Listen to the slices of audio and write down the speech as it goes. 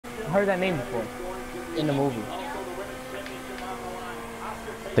heard that name before in the movie.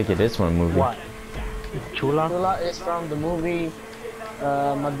 I think it is from a movie. What? Chula? Chula is from the movie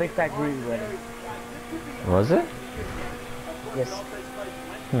My Big Fat Greek Wedding. Was it? Yes.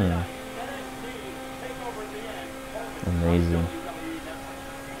 Amazing.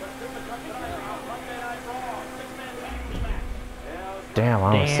 Damn,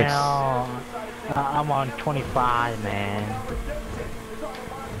 I'm I'm on 25, man.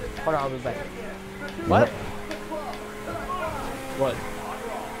 Hold on, I'll be back. What? What?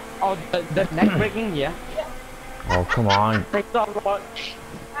 Oh, the neck breaking? Yeah. Oh, come on. Thanks so much.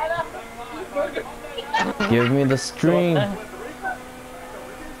 Give me the string.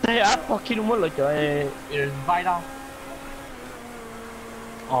 Thế á, khi đúng rồi trời vai đâu.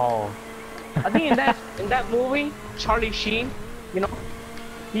 Oh. I think in that movie, Charlie Sheen, you know,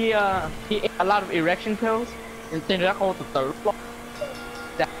 he ate a lot of erection pills and then that whole the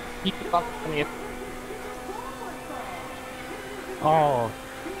that he got from it. Oh,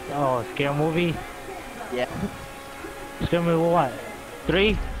 scare movie? Yeah. Scare movie what?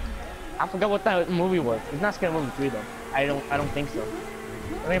 3? I forgot what that movie was. It's not Scary Movie 3 though. I don't think so.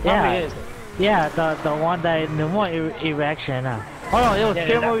 I mean, it probably is. Yeah, the one that no more erection. Oh no, it was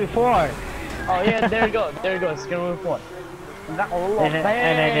Scare Movie 4. Oh yeah, there you go, Scary Movie 4. And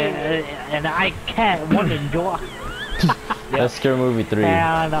I can't want to enjoy. That's Scary Movie 3. 4.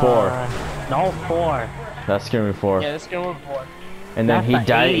 No, 4. That's Scary Movie 4. Yeah, that's Scary Movie 4. And then he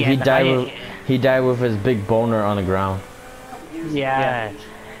died. He died with his big boner on the ground. Yeah.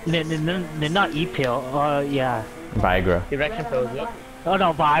 They're not E-pill. Yeah. Viagra. Erection pills. Yeah. Oh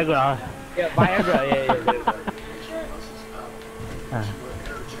no, Viagra. Yeah, Viagra. Yeah.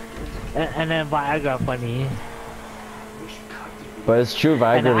 And then Viagra funny. But it's true,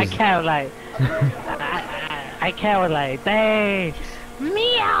 Viagra. And I can't like. I can't like. Dang.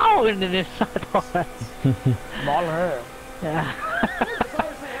 Meow. And then it's so Ball her. Yeah.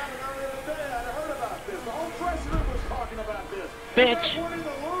 Bitch.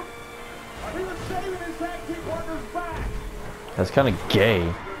 That's kind of gay.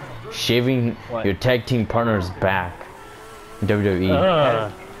 Shaving your tag team partner's back. WWE.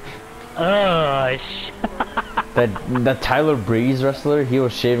 That Tyler Breeze wrestler, he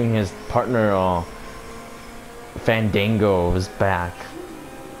was shaving his partner Fandango's back.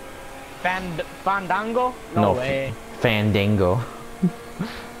 Fandango? No way. Fandango.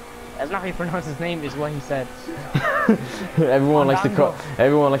 That's not how you pronounce his name, is what he said. Everyone likes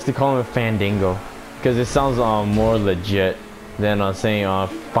to call him Fandango because it sounds more legit than saying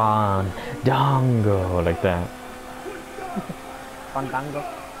Fandango like that. Fandango.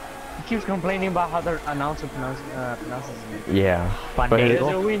 He keeps complaining about how the announcer pronounces his name. Yeah. Fandango.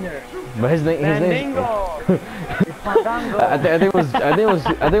 There's a winner. But his name. Fandango. Fandango. I think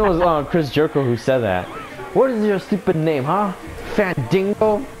it was Chris Jericho who said that. What is your stupid name, huh?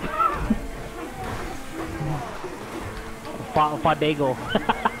 Fandango. Fandango.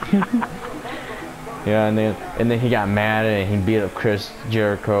 Yeah, and then he got mad and he beat up Chris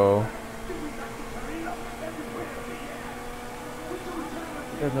Jericho.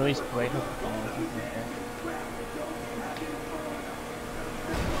 There's no reason for it.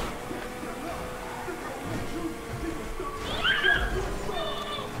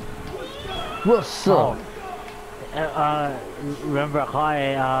 What's up? Remember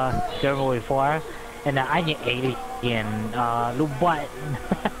how Scary Movie 4 and I need alien look butt.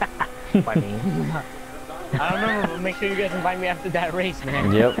 Funny. I don't remember, but make sure you guys invite me after that race,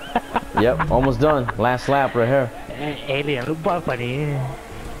 man. Yep, almost done. Last lap right here. Alien look butt funny.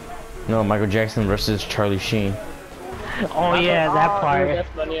 No, Michael Jackson versus Charlie Sheen. Oh yeah, that part. Dude, that's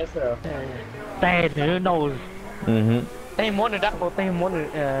funny as hell. Dang, who knows? Tay muốn đắc của tay muốn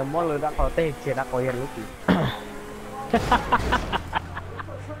lừa đắc của tay chỉ đắc của hiện lúc gì.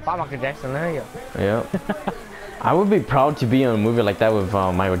 Ba Michael Jackson đấy nhỉ? Yep. I would be proud to be in a movie like that with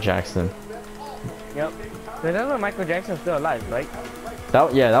Michael Jackson. Yep. But that's when Michael Jackson's still alive, right?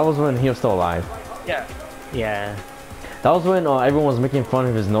 That was when he was still alive. Yeah. Yeah. That was when everyone was making fun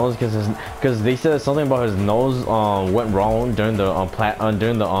of his nose because they said something about his nose went wrong during the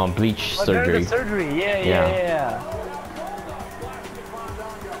bleach surgery. During the surgery, yeah.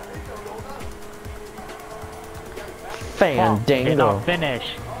 Fandango. Not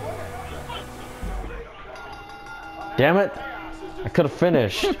finish. Damn it! I could have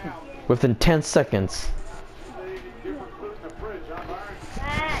finished within 10 seconds.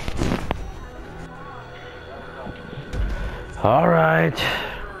 All right.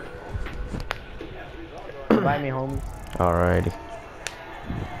 Buy me home. Alrighty. I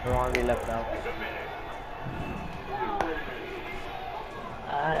don't want to be left out.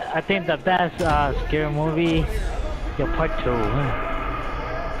 I think the best scary movie, yeah, part 2.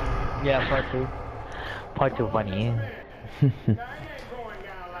 Yeah, part 2. Part 2 funny.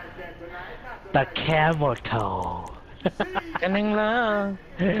 The camel toe. Ganun lang.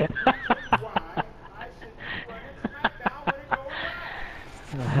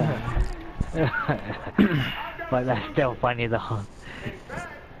 But that's still funny though.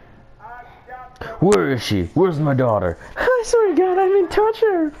 Where is she? Where's my daughter? I swear to God, I didn't touch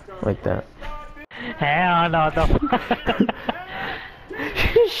her. Like that. Hell no, the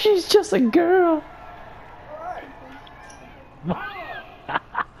She's just a girl.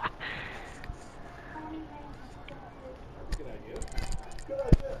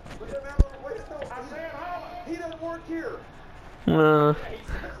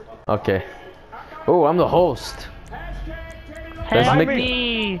 Okay. Oh, I'm the host. help make-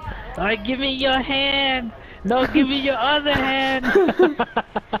 me! Give me your hand! No, give me your other hand!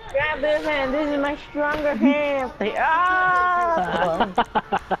 Grab this hand. This is my stronger hand. Ah!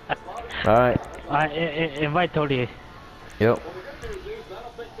 Alright. Invite Tony. Yep.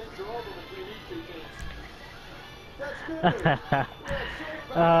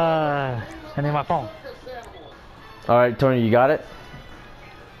 I need my phone. Alright, Tony, you got it?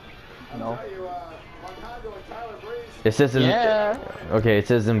 No. It says Yeah. Okay, it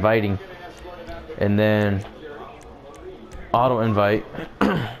says inviting. And then auto invite.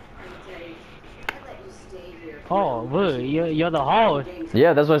 Oh, Boo, you're the host.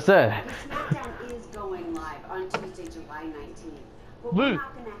 Yeah, that's what I said. SmackDown is going live on Tuesday, July 19th. But Boo. we're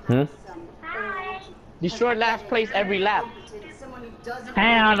not gonna have some Destroy last place every lap. someone who doesn't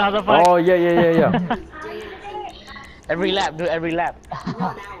Hang on, the fuck. Oh, yeah. Every lap. Do every lap. run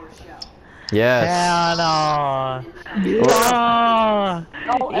our show. Yes. Hell no. Oh.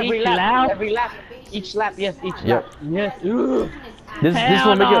 Oh, Oh, every each lap. lap? Every lap. Each lap. Yes, each Yep. lap. Yes. Ugh. This Hell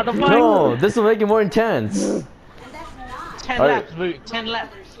will make no, it the fuck? no. This will make it more intense. And that's not 10 Alright. laps, Boo. 10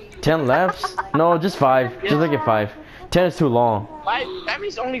 laps. 10 laps? No, just 5. Just make it 5. 10 is too long. 5. That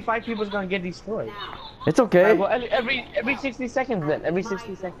means only 5 people's gonna get destroyed. It's okay. Well, every 60 seconds then. Every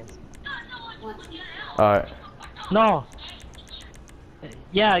 60 seconds. Alright. No.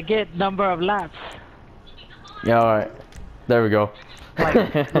 Yeah, get number of laps. Yeah, alright. There we go.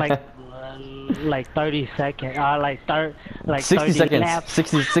 Like 30 seconds. Like 60 30 seconds. laps.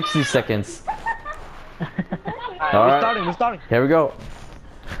 60 seconds. Alright, Alright. we're starting. Here we go.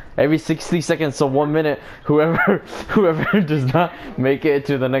 Every 60 seconds, so 1 minute, whoever does not make it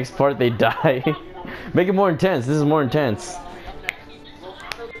to the next part, they die. Make it more intense. This is more intense.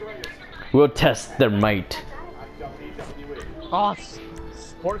 We'll test their might. Oh,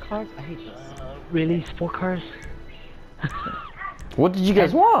 sport cars? I hate this. Really, sport cars? What did you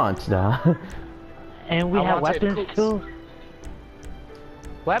guys want? And we I have wanted weapons cooks. too.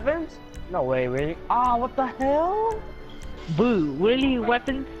 Weapons? No way, really? Ah, what the hell? Boo, really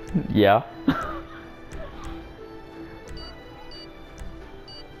weapons? Yeah.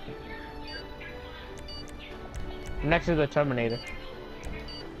 Next is the Terminator.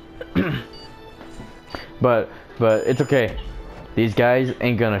 But it's okay. These guys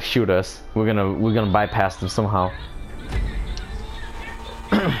ain't gonna shoot us. We're gonna bypass them somehow.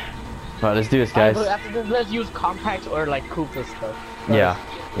 Alright, let's do this, guys. But after this, let's use compacts or like coupes and stuff. Yeah,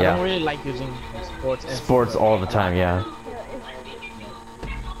 I don't yeah. really like using sports. And Sports all the time, yeah.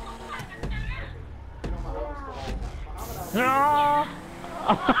 No!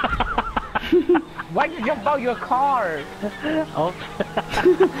 Why'd you jump out your car? Oh.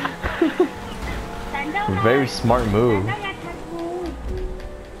 Very smart move.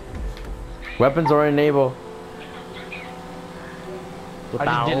 Weapons are enabled. I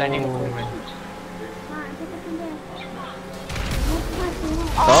just did lightning movement.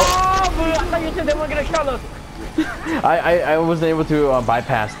 Oh, bro, I thought you said they weren't gonna kill us. I wasn't able to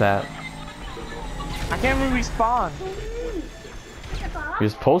bypass that. I can't even respawn. You're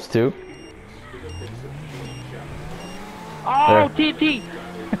supposed to. Oh, TT!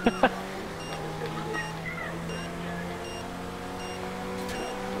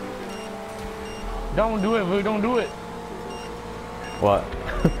 Don't do it, boo. Don't do it. What?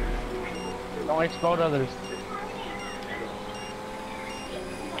 Don't explode others.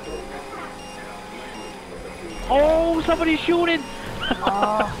 Oh, somebody's shooting!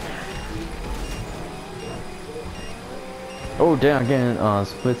 Oh damn, again,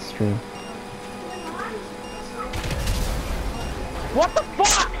 split screen. What the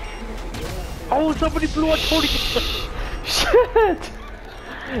fuck? Oh, somebody blew a Tony! Shit!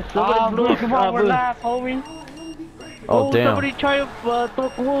 Somebody blew a come on, we're Boo. live, homie. Oh damn. Somebody try to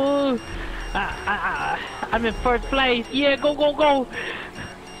I'm in first place. Yeah, go, go, go.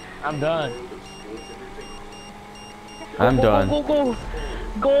 I'm done. I'm done. Go, go,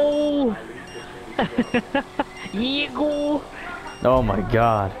 go, go. Yeah, go. Oh my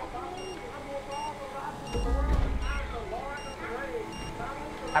god.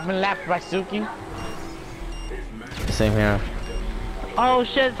 I've been lapped by Suki. Same here. Oh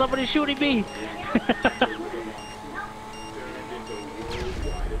shit, somebody's shooting me.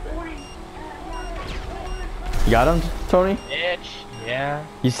 You got him, Tony? Bitch. Yeah.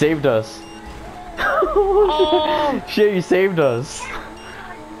 You saved us. Oh. Shit, you saved us.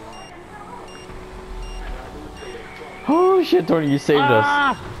 Oh shit, Tony, you saved us.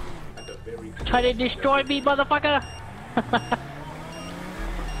 Ah! Try to destroy me, motherfucker.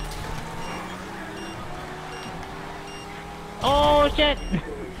 Oh shit.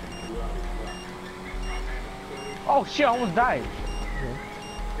 Oh shit, I almost died.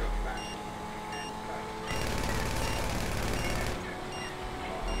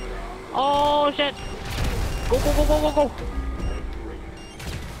 Oh shit. Go, go, go, go, go, go.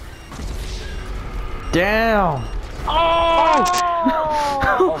 Damn. Oh!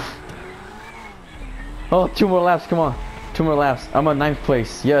 Oh, 2 more laps, come on. 2 more laps. I'm on 9th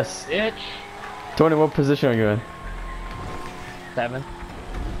place, yes. Bitch. Tony, what position are you in? 7.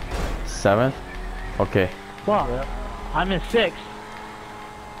 7th? Okay. Well, I'm in 6th.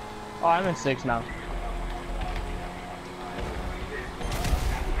 Oh, I'm in 6 now.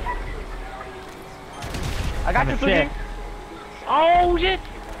 I got I'm you, in Suki. 5th. Oh shit!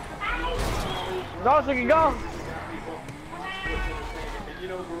 Go, Suki, go.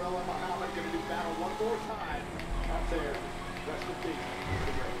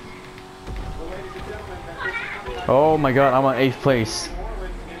 Oh my god, I'm on 8th place.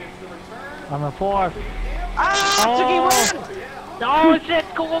 I'm in 4th. Ah, Suki, win. Oh shit!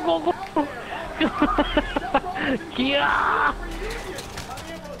 Go, go, go, go! Yeah!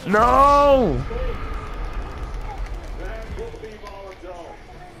 No!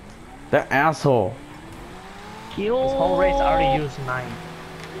 That asshole. Kill! This whole race I already used 9.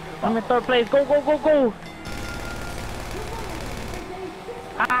 I'm in 3rd place. Go, go, go, go!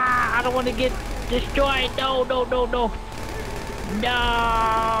 Ah! I don't want to get destroyed. No, no, no, no.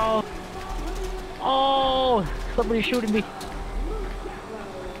 No! Oh! Somebody's shooting me.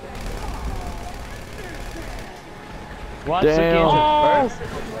 What? Damn. Suki is Oh! in first?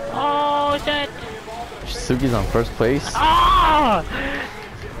 Oh shit! Suki's on 1st place. Ah!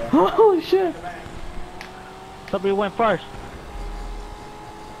 Oh shit. Somebody went first.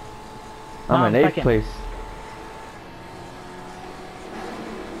 I'm in 8th 2nd. place.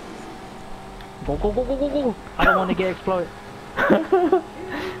 Go, go, go, go, go, go! I don't want to get exploded.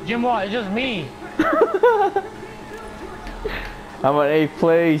 Jimbo, it's just me. I'm on 8th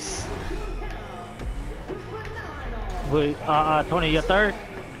place. Wait, Tony, you're 3rd?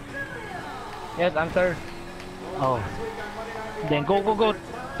 Yes, I'm 3rd. Oh. Then go, go, go.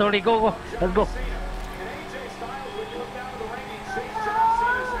 Tony, go, go. Let's go.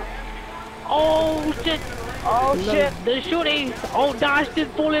 Oh shit! Oh shit. They're shooting! Oh, dodge this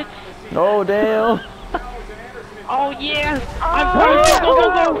bullets! Oh damn. Oh yes! I'm first! Go, go,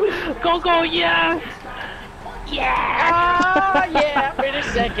 go! Go, go, yes! Yeah! Ah, yeah, finish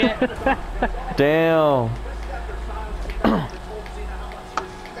 2nd. Damn.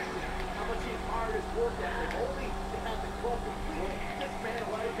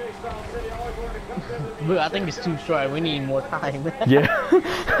 But I think it's too short. We need more time. Yeah.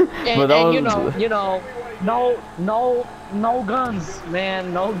 And, But that and was... you know, no guns,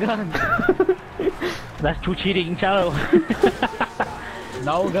 man, no guns. That's too cheating, chalo.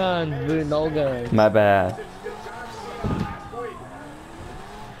 No guns, dude, no guns. My bad.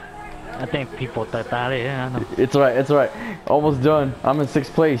 I think people thought that, yeah, I know. It's alright, it's alright. Almost done. I'm in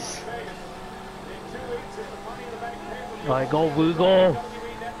 6th place. Alright, go, we go.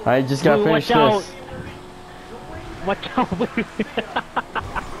 I just gotta Ooh, finish watch out. this. Watch out.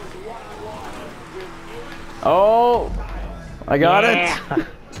 Oh! I got Yeah. it!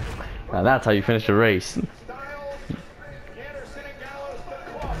 Now that's how you finish a race.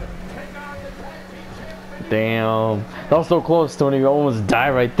 Damn. That was so close, Tony. You almost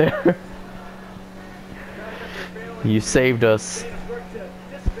died right there. You saved us.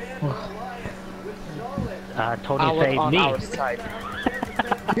 Tony I was saved on me. our side.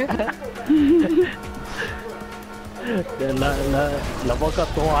 Là bố có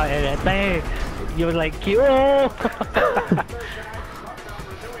tua này tê. You was like, kill.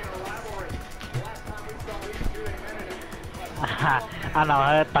 Anh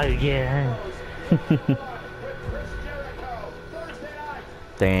nói từ gì?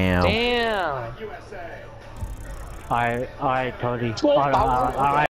 Damn. Damn. Alright, Tony. 12,000. Alright.